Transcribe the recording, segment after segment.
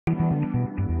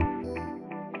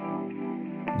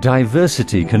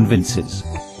Diversity convinces.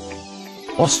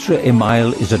 Austria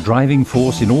Email is a driving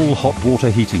force in all hot water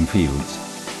heating fields.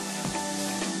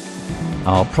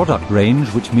 Our product range,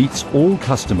 which meets all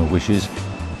customer wishes,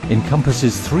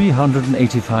 encompasses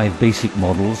 385 basic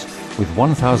models with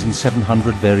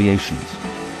 1,700 variations.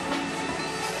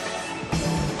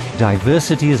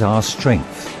 Diversity is our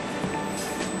strength.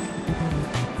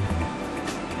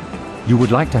 You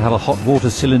would like to have a hot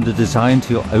water cylinder designed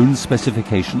to your own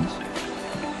specifications?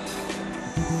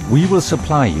 We will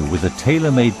supply you with a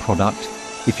tailor-made product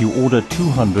if you order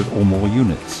 200 or more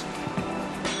units.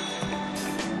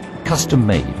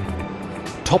 Custom-made,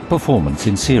 top performance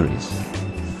in series,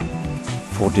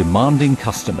 for demanding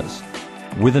customers,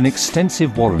 with an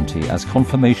extensive warranty as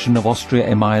confirmation of Austria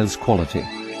Email's quality.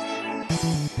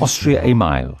 Austria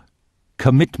Email,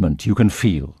 commitment you can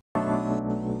feel.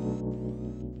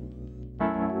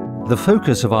 The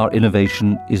focus of our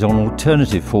innovation is on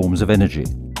alternative forms of energy.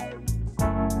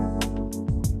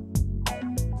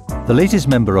 The latest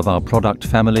member of our product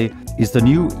family is the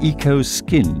new Eco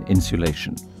Skin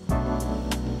insulation.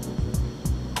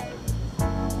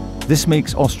 This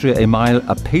makes Austria Email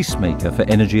a pacemaker for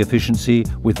energy efficiency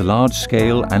with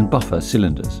large-scale and buffer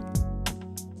cylinders.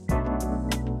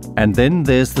 And then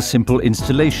there's the simple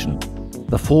installation,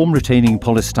 the form-retaining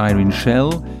polystyrene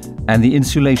shell and the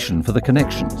insulation for the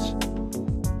connections.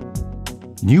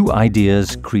 New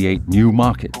ideas create new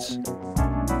markets.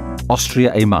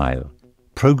 Austria Email.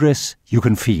 Progress you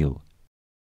can feel.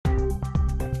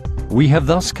 We have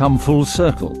thus come full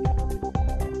circle.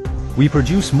 We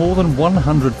produce more than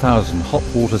 100,000 hot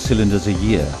water cylinders a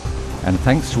year, and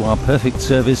thanks to our perfect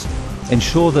service,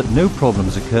 ensure that no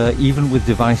problems occur even with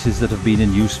devices that have been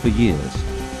in use for years.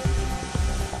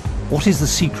 What is the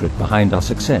secret behind our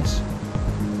success?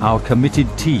 Our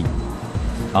committed team,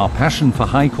 our passion for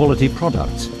high-quality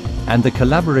products, and the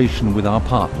collaboration with our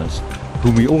partners,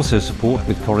 whom we also support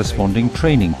with corresponding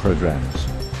training programs,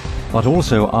 but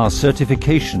also our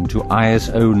certification to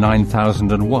ISO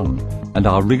 9001 and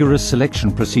our rigorous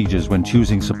selection procedures when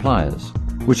choosing suppliers,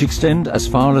 which extend as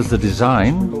far as the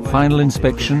design, final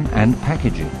inspection and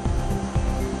packaging.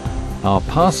 Our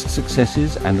past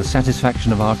successes and the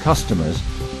satisfaction of our customers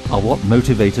are what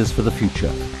motivate us for the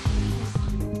future.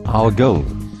 Our goal,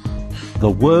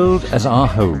 the world as our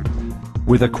home,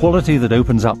 with a quality that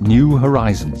opens up new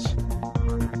horizons.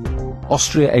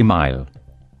 Austria Email,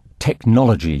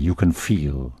 technology you can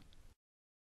feel.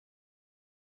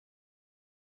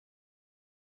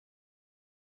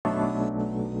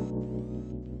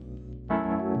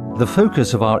 The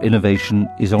focus of our innovation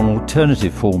is on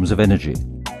alternative forms of energy.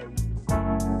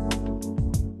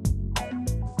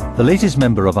 The latest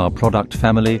member of our product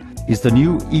family is the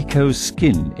new Eco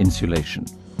Skin insulation.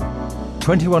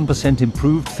 21%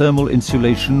 improved thermal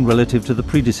insulation relative to the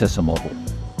predecessor model.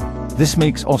 This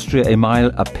makes Austria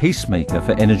Email a pacemaker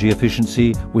for energy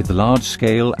efficiency with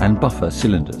large-scale and buffer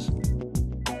cylinders.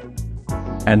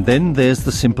 And then there's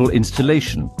the simple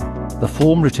installation, the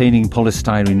form-retaining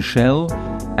polystyrene shell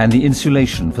and the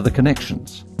insulation for the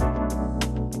connections.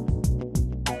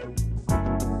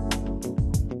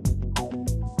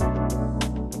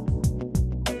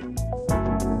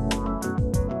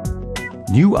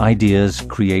 New ideas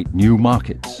create new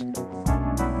markets.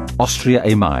 Austria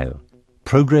Email.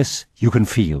 Progress you can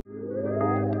feel.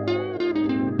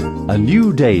 A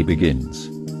new day begins.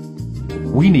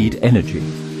 We need energy,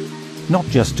 not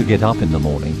just to get up in the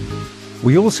morning.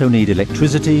 We also need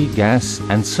electricity, gas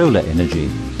and solar energy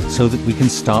so that we can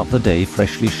start the day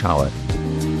freshly showered.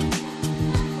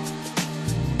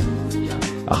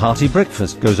 A hearty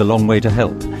breakfast goes a long way to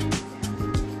help.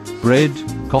 Bread,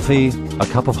 coffee, a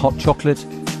cup of hot chocolate.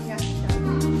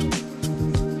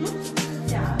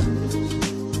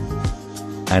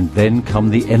 And then come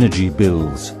the energy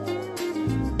bills.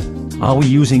 Are we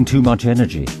using too much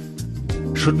energy?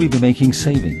 Should we be making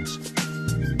savings?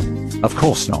 Of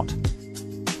course not.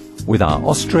 With our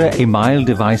Austria Email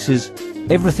devices,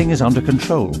 everything is under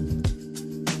control.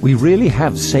 We really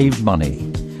have saved money,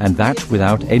 and that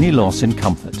without any loss in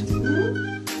comfort.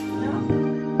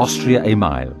 Austria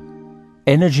Email.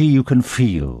 Energy you can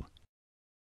feel.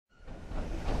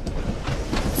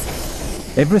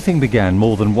 Everything began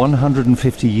more than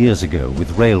 150 years ago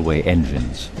with railway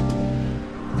engines.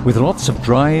 With lots of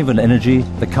drive and energy,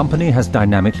 the company has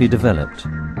dynamically developed.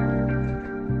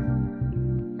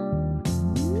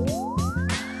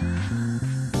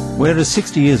 Whereas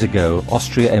 60 years ago,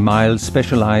 Austria Email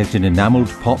specialized in enameled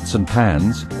pots and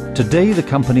pans, today the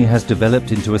company has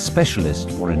developed into a specialist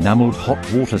for enameled hot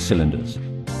water cylinders.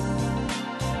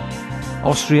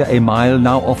 Austria Email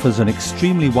now offers an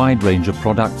extremely wide range of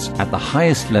products at the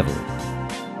highest level.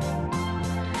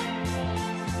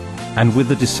 and with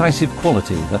the decisive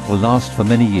quality that will last for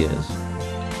many years.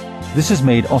 This has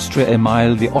made Austria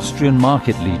Email the Austrian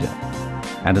market leader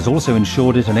and has also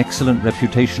ensured it an excellent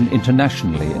reputation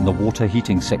internationally in the water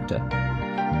heating sector.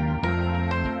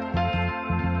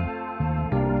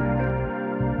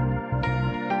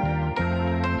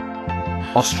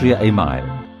 Austria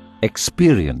Email.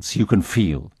 Experience you can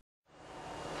feel.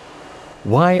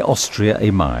 Why Austria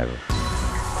Email?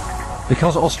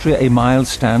 Because Austria Email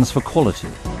stands for quality.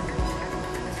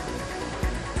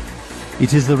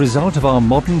 It is the result of our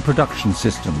modern production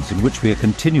systems in which we are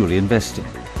continually investing.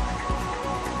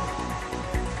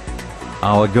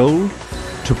 Our goal?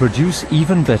 To produce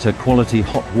even better quality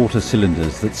hot water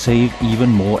cylinders that save even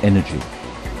more energy.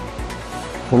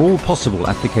 For all possible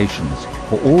applications,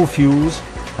 for all fuels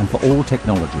and for all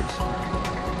technologies.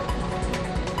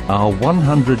 Our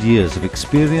 100 years of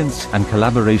experience and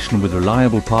collaboration with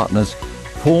reliable partners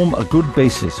form a good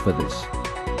basis for this.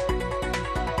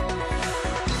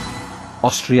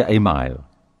 Austria Email.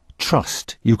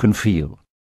 Trust you can feel.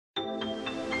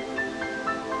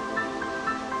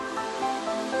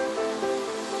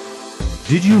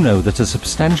 Did you know that a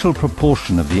substantial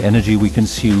proportion of the energy we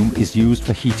consume is used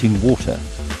for heating water?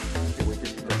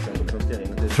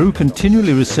 Through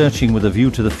continually researching with a view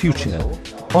to the future,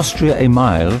 Austria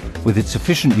Email, with its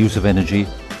efficient use of energy,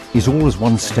 is always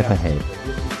one step ahead.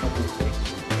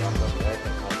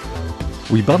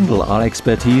 We bundle our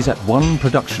expertise at one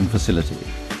production facility.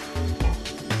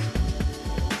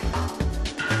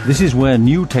 This is where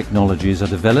new technologies are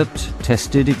developed,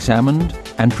 tested, examined,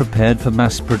 and prepared for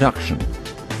mass production,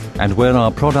 and where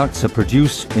our products are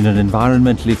produced in an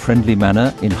environmentally friendly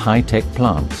manner in high-tech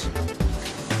plants.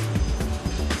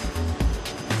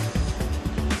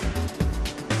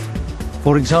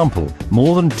 For example,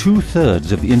 more than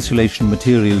 2/3 of the insulation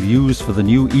material used for the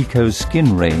new Eco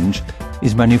Skin range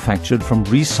is manufactured from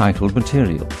recycled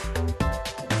material.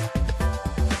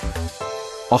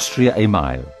 Austria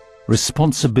Email.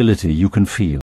 Responsibility you can feel.